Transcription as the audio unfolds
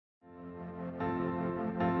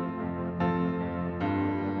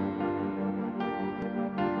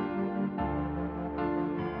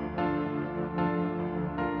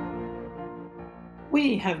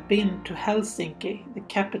We have been to Helsinki, the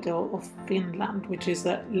capital of Finland, which is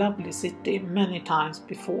a lovely city, many times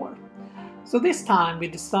before. So this time we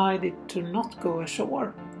decided to not go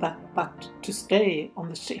ashore, but to stay on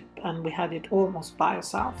the ship, and we had it almost by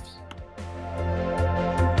ourselves.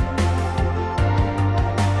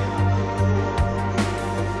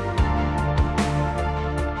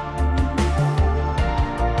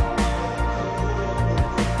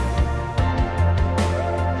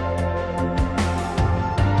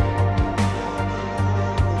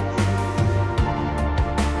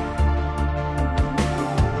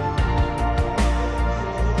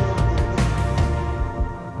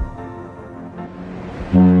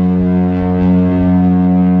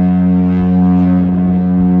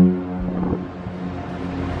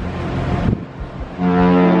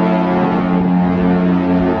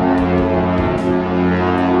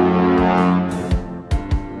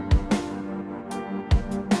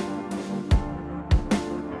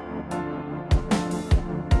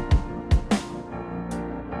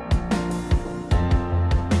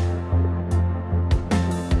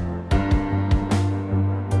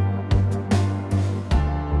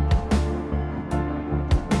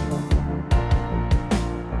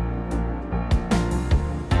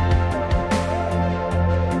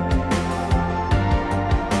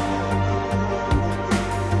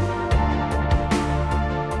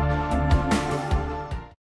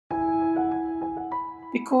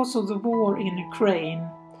 Because of the war in Ukraine,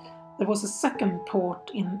 there was a second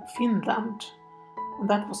port in Finland, and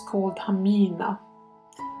that was called Hamina.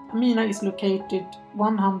 Hamina is located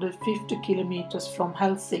 150 kilometers from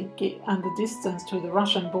Helsinki, and the distance to the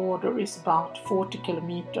Russian border is about 40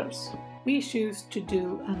 kilometers. We chose to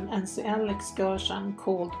do an NCL excursion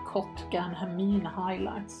called Kotka and Hamina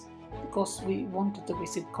Highlights, because we wanted to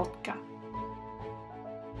visit Kotka.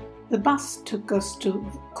 The bus took us to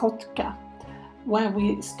Kotka, where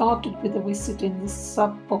we started with a visit in the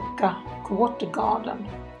Sapokka Water Garden.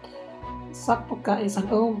 Sapokka is an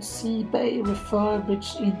old sea bay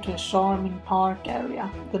refurbished into a charming park area.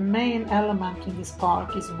 The main element in this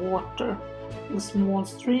park is water, with small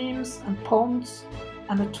streams and ponds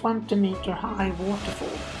and a 20-meter high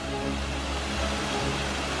waterfall.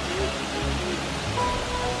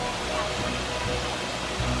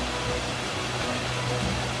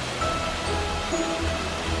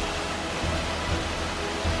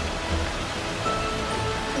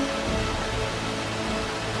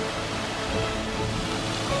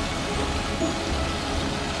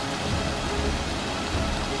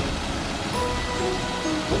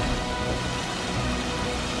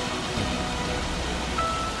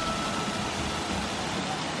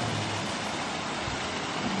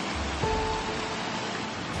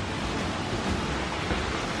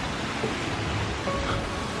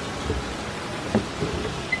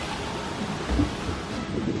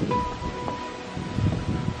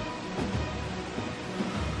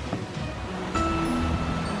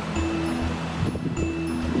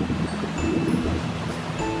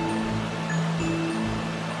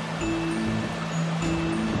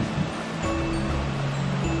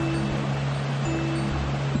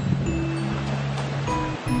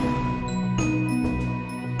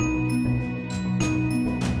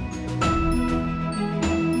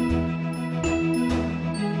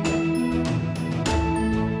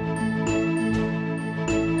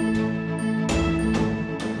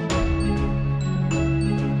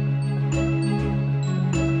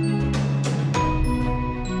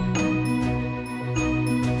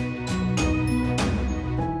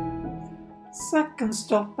 Second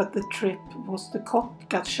stop at the trip was the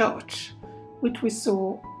Kotka church, which we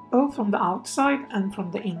saw both from the outside and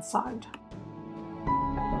from the inside.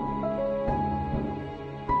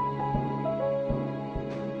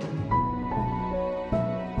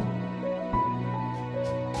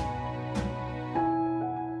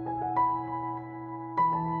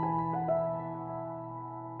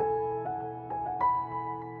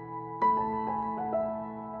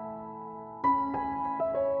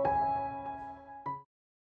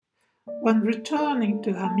 When returning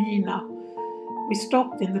to Hamina, we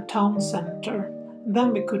stopped in the town center.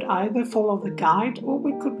 Then we could either follow the guide or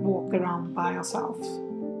we could walk around by ourselves.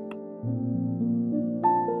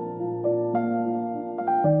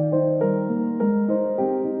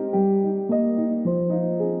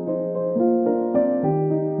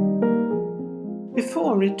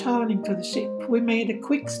 Before returning to the ship, we made a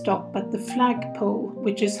quick stop at the flagpole,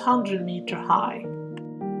 which is 100 meters high.